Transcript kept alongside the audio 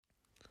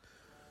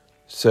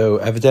So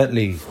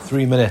evidently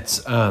 3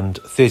 minutes and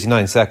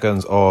 39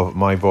 seconds of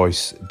my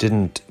voice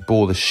didn't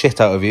bore the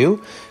shit out of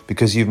you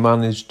because you've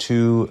managed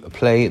to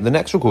play the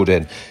next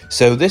recording.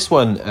 So this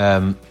one,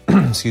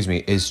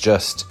 is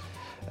just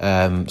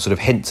sort of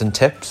hints and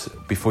tips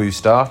before you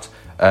start.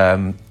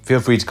 Feel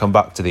free to come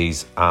back to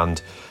these,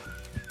 and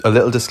a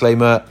little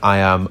disclaimer, I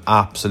am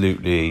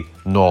absolutely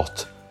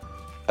not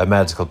a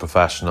medical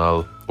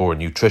professional or a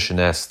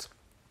nutritionist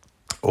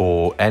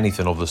or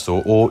anything of the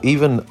sort, or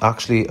even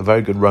actually a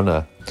very good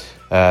runner.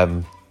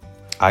 I'm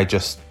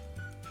just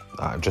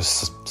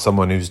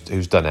someone who's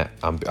done it.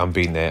 I'm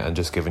been there and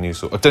just giving you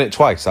I've done it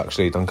twice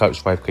actually. Done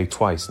Couch 5K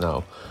twice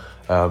now,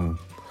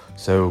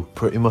 so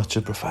pretty much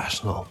a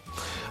professional.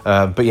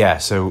 But yeah,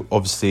 so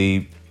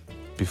obviously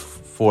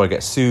before I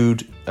get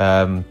sued,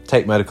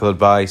 take medical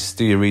advice,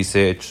 do your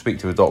research, speak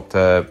to a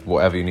doctor,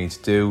 whatever you need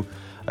to do,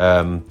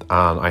 and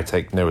I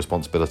take no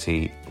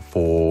responsibility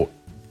for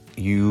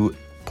you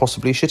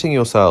possibly shitting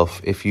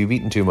yourself if you've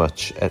eaten too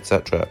much,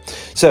 etc.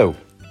 So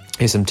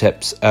here's some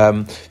tips.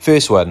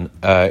 First one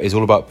is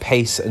all about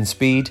pace and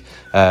speed.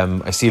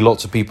 I see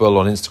lots of people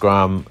on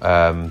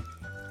Instagram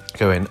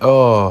going,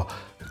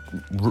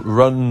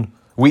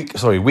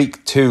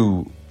 week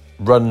 2,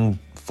 run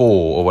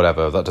 4 or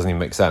whatever. That doesn't even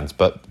make sense.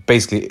 But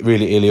basically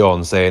really early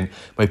on saying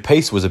my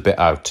pace was a bit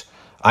out.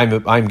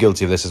 I'm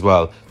guilty of this as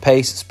well.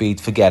 Pace,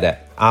 speed, forget it.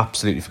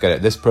 Absolutely forget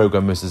it. This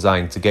program was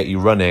designed to get you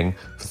running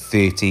for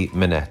 30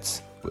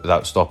 minutes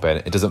without stopping.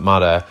 It doesn't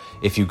matter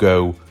if you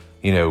go,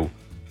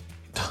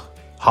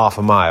 half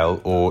a mile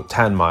or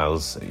 10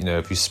 miles,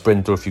 if you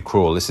sprint or if you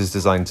crawl. This is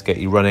designed to get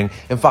you running.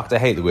 In fact, I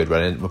hate the word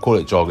running. We'll call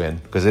it jogging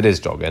because it is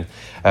jogging.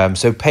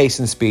 So pace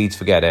and speed,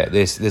 forget it.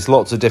 There's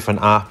lots of different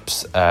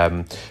apps.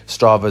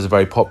 Strava is a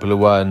very popular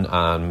one,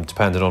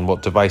 depending on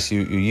what device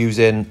you're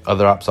using.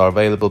 Other apps are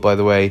available, by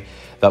the way,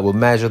 that will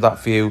measure that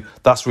for you.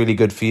 That's really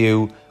good for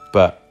you,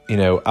 but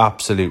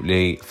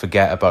absolutely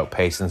forget about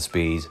pace and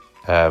speed.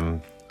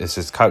 This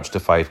is Couch to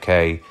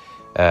 5K.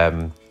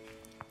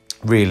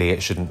 Really,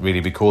 it shouldn't really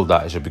be called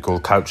that. It should be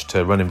called Couch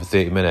to running for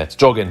 30 minutes,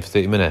 jogging for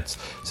 30 minutes.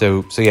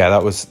 So yeah,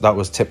 that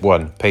was tip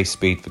 1, pace,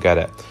 speed, forget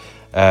it.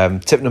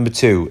 Tip number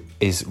 2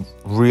 is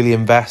really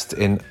invest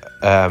in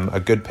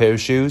a good pair of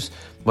shoes.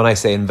 When I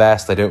say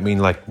invest, I don't mean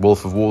like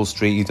Wolf of Wall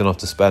Street. You don't have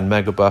to spend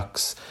mega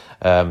bucks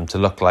to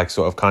look like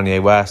sort of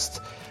Kanye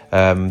West.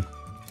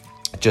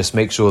 Just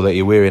make sure that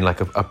you're wearing like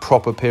a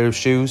proper pair of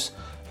shoes.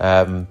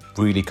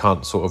 Really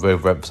can't sort of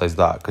overemphasize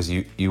that, because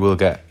you will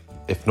get,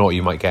 if not,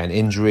 you might get an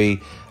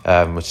injury,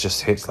 which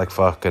just hits like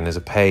fuck and is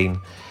a pain.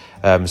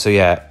 So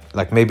yeah,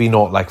 like maybe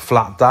not like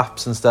flat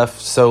daps and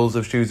stuff. Soles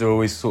of shoes are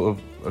always sort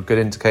of a good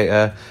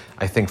indicator.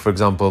 I think, for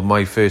example,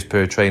 my first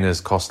pair of trainers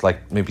cost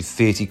like maybe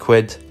 30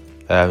 quid,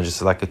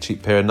 just like a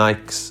cheap pair of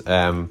Nikes.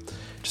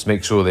 Just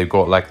make sure they've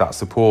got like that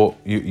support.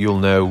 You'll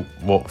know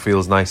what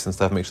feels nice and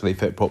stuff. Make sure they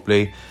fit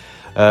properly.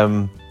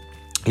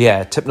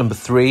 Tip number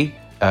 3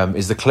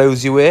 is the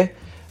clothes you wear.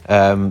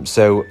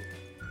 So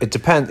it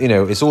depends,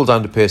 it's all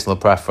down to personal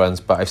preference,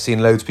 but I've seen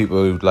loads of people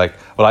who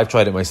I've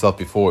tried it myself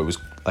before. It was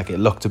like, it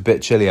looked a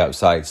bit chilly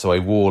outside, so I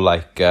wore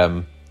like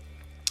a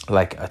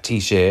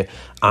t-shirt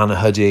and a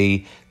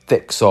hoodie,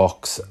 thick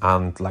socks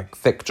and like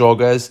thick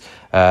joggers.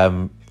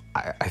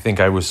 I think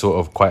I was sort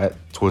of quite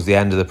towards the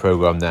end of the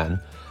program then,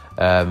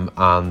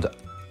 and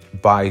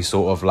by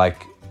sort of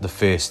like the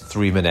first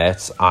 3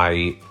 minutes,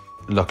 I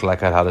looked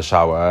like I'd had a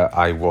shower.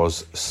 I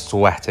was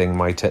sweating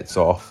my tits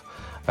off.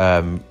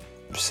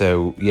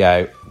 So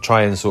yeah,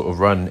 try and sort of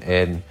run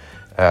in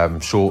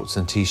shorts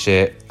and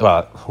t-shirt,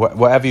 well,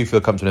 whatever you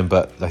feel comfortable in,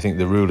 but I think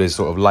the rule is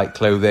sort of light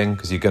clothing,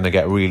 because you're going to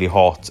get really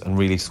hot and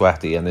really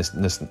sweaty, and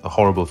it's a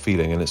horrible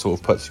feeling, and it sort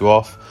of puts you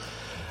off.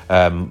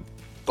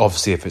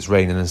 Obviously if it's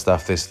raining and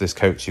stuff, this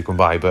coat you can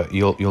buy, but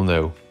you'll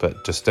know.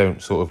 But just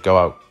don't sort of go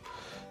out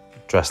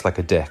dressed like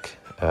a dick,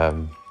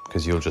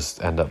 because you'll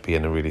just end up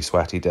being a really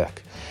sweaty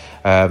dick.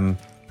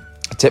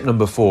 Tip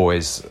number 4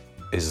 is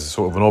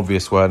sort of an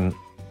obvious one,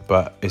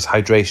 but it's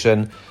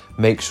hydration.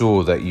 Make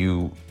sure that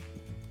you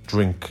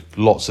drink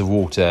lots of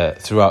water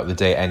throughout the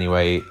day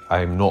anyway.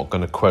 I'm not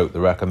going to quote the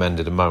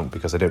recommended amount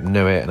because I don't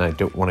know it and I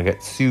don't want to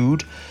get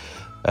sued.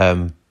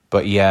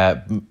 But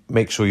yeah,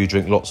 make sure you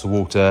drink lots of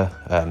water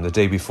the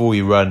day before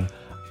you run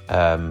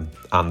and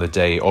the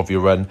day of your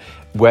run.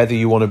 Whether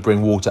you want to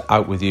bring water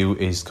out with you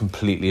is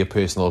completely a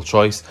personal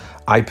choice.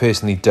 I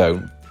personally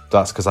don't.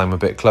 That's because I'm a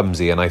bit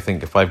clumsy, and I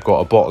think if I've got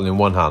a bottle in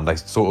one hand, I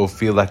sort of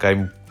feel like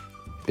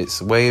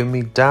it's weighing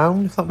me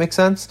down, if that makes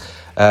sense.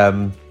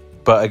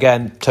 But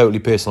again, totally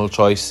personal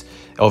choice.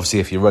 Obviously,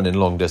 if you're running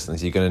long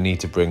distance, you're going to need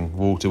to bring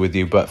water with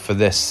you. But for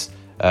this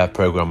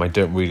program, I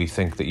don't really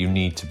think that you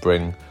need to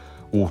bring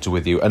water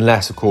with you,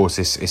 unless, of course,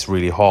 it's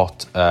really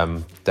hot.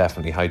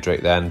 Definitely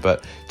hydrate then.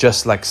 But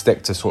just like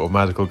stick to sort of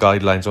medical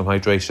guidelines on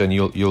hydration.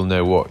 You'll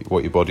know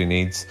what your body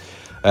needs.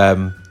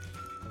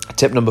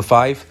 Tip number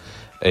 5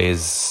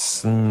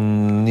 is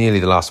nearly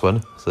the last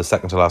one, so the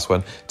second to last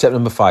one. Tip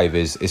number 5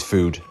 is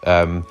food.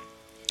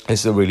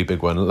 This is a really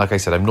big one. Like I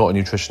said, I'm not a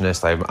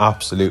nutritionist. I'm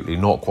absolutely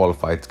not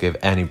qualified to give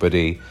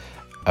anybody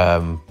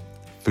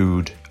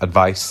food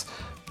advice.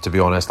 To be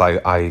honest,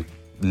 I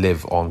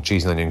live on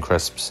cheese and onion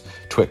crisps,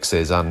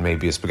 Twixes, and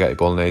maybe a spaghetti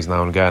bolognese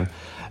now and again.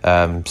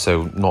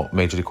 So not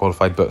majorly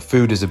qualified, but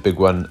food is a big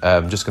one.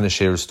 Just going to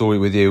share a story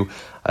with you.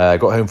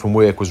 Got home from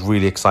work, was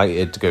really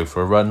excited to go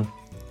for a run.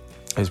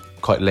 It was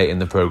quite late in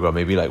the programme,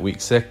 maybe like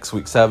week 6,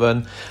 week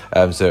 7.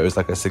 So it was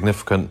like a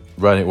significant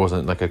run. It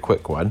wasn't like a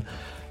quick one.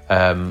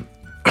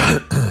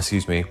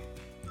 Excuse me.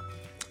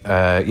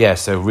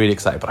 So really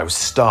excited, but I was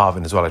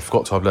starving as well. I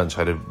forgot to have lunch. I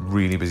had a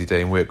really busy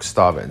day in work,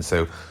 starving.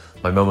 So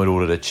my mum had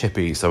ordered a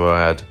chippy, so I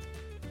had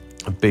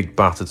a big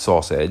battered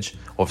sausage.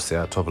 Obviously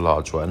I had to have a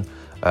large one.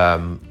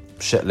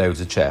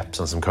 Shitloads of chips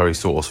and some curry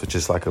sauce, which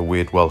is like a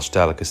weird Welsh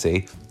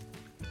delicacy.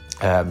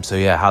 Had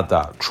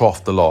that,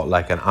 troughed a lot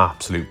like an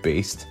absolute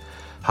beast.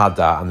 Had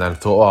that, and then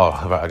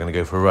thought, I'm going to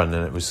go for a run,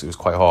 and it was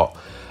quite hot.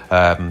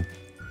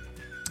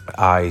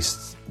 I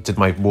did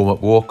my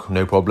warm-up walk,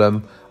 no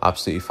problem,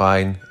 absolutely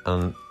fine,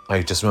 and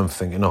I just remember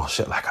thinking,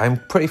 I'm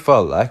pretty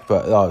full, but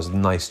that was a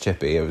nice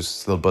chippy. I was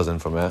still buzzing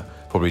from it,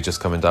 probably just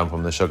coming down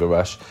from the sugar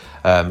rush.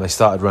 I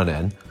started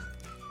running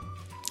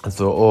and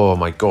thought, oh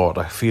my God,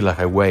 I feel like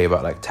I weigh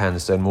about like 10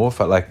 stone more.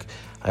 Felt like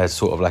I had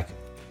sort of like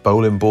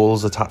bowling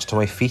balls attached to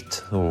my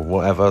feet or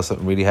whatever,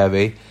 something really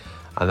heavy.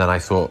 And then I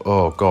thought,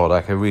 oh God,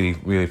 like I really,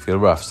 really feel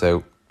rough.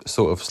 So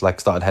sort of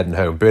like started heading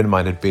home. Bear in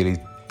mind, I'd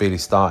barely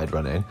started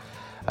running.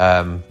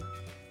 And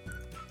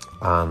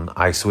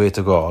I swear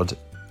to God,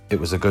 it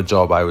was a good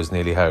job I was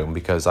nearly home,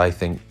 because I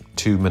think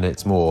 2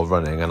 minutes more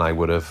running and I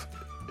would have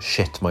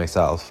shit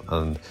myself.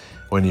 And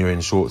when you're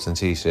in shorts and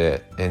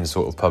t-shirt in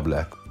sort of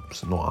public,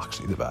 it's not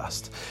actually the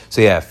best.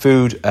 So yeah,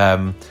 food,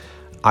 I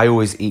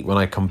always eat when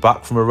I come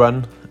back from a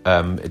run.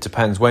 It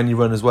depends when you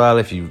run as well.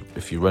 If you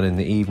run in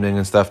the evening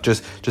and stuff,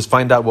 just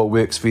find out what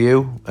works for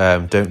you.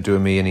 Don't do a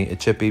me and eat a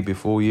chippy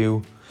before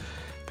you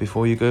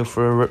go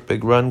for a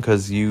big run,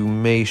 because you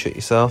may shit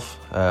yourself.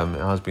 It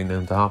has been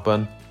known to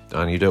happen,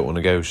 and you don't want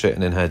to go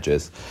shitting in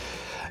hedges.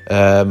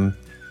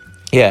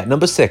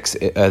 Number 6,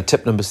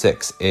 tip number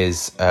 6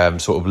 is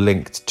sort of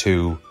linked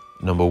to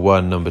number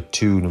 1, number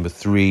 2, number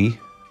 3,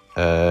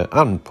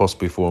 and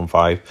possibly 4 and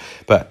 5.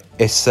 But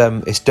it's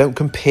don't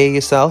compare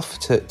yourself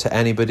to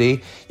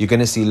anybody. You're going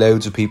to see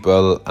loads of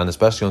people, and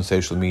especially on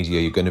social media,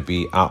 you're going to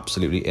be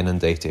absolutely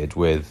inundated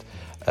with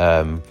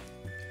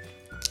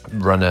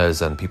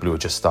runners and people who are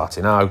just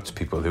starting out,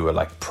 people who are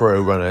like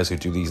pro runners who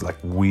do these like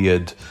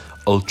weird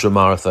ultra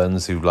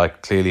marathons, who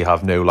like clearly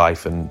have no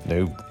life and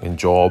no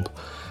job.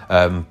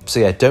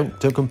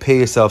 Don't compare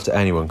yourself to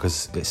anyone,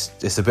 because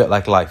it's a bit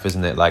like life,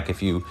 isn't it? Like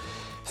if you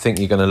think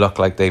you're going to look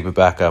like David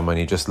Beckham and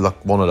you just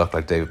want to look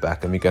like David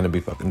Beckham, you're going to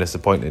be fucking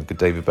disappointed, because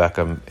David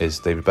Beckham is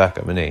David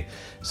Beckham, isn't he?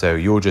 So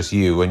you're just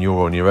you, and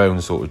you're on your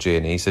own sort of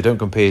journey. So don't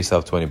compare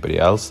yourself to anybody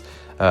else.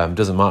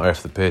 Doesn't matter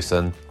if the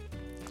person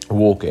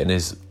walking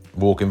is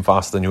walking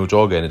faster than you're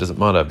jogging. It doesn't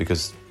matter,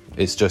 because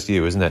it's just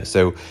you, isn't it?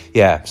 So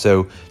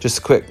just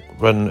a quick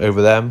run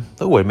over them.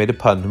 Oh, I made a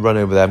pun. Run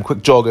over them,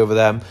 quick jog over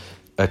them.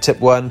 Tip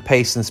 1,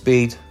 pace and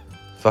speed.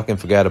 Fucking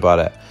forget about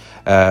it.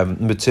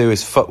 Number 2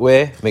 is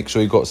footwear. Make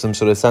sure you've got some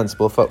sort of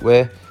sensible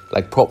footwear,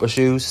 like proper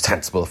shoes.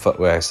 Sensible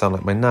footwear, I sound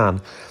like my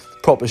nan.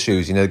 Proper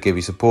shoes, give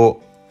you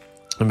support.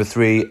 Number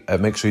 3,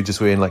 make sure you're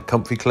just wearing like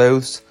comfy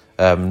clothes.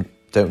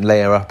 Don't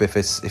layer up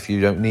if you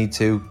don't need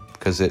to,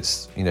 because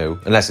it's,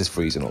 unless it's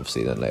freezing,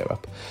 obviously, then layer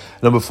up.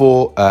 Number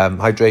 4,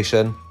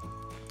 hydration.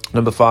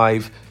 Number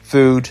 5,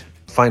 food.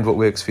 Find what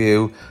works for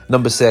you.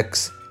 Number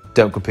 6,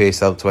 don't compare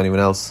yourself to anyone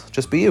else.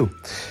 Just be you.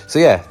 So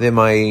yeah, they're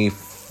my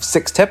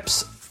 6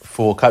 tips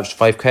for Couch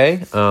to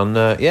 5K.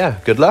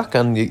 And good luck,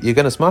 and you're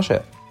going to smash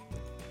it.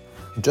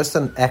 Just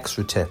an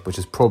extra tip, which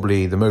is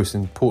probably the most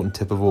important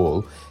tip of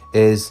all,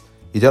 is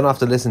you don't have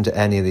to listen to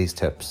any of these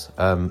tips.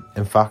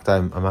 In fact,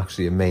 I'm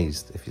actually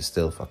amazed if you're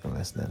still fucking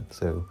listening.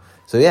 So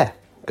yeah,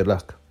 good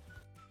luck.